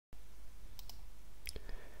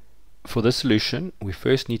For this solution, we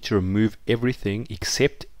first need to remove everything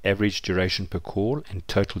except average duration per call and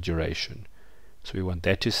total duration. So we want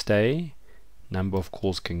that to stay. Number of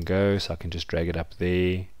calls can go, so I can just drag it up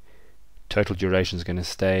there. Total duration is going to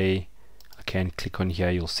stay. I can click on here,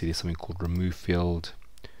 you'll see there's something called remove field.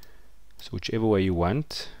 So whichever way you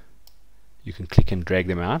want, you can click and drag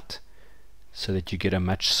them out so that you get a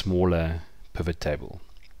much smaller pivot table.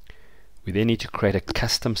 We then need to create a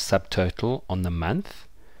custom subtotal on the month.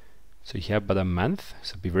 So here by the month,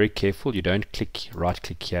 so be very careful, you don't right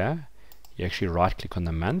click here, you actually right click on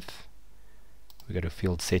the month. We go to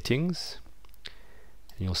field settings,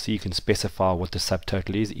 and you'll see you can specify what the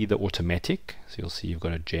subtotal is, either automatic, so you'll see you've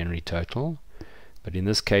got a January total, but in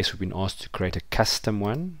this case we've been asked to create a custom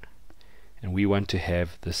one, and we want to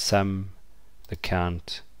have the sum, the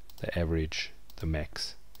count, the average, the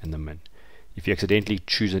max, and the min. If you accidentally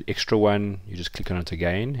choose an extra one, you just click on it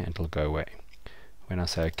again and it'll go away. When I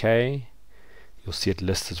say OK, you'll see it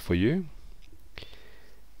listed for you.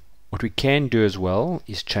 What we can do as well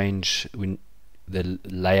is change the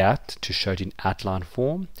layout to show it in outline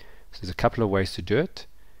form. So there's a couple of ways to do it.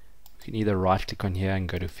 We can either right click on here and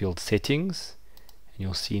go to field settings, and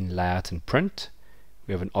you'll see in layout and print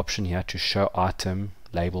we have an option here to show item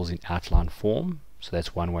labels in outline form. So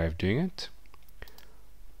that's one way of doing it.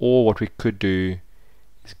 Or what we could do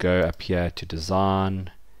is go up here to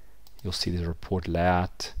design. You'll see the report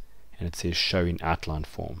layout and it says show in outline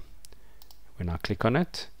form. When I click on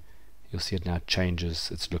it, you'll see it now changes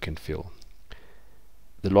its look and feel.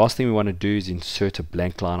 The last thing we want to do is insert a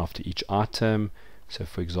blank line after each item. So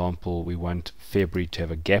for example, we want February to have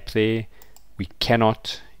a gap there. We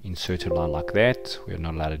cannot insert a line like that. We're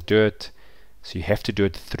not allowed to do it. So you have to do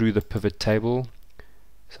it through the pivot table.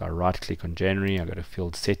 So I right click on January, I go to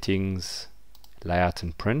field settings, layout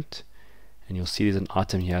and print, and you'll see there's an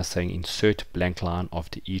item here saying insert blank line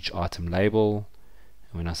after each item label,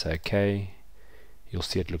 and when I say OK, you'll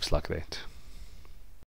see it looks like that.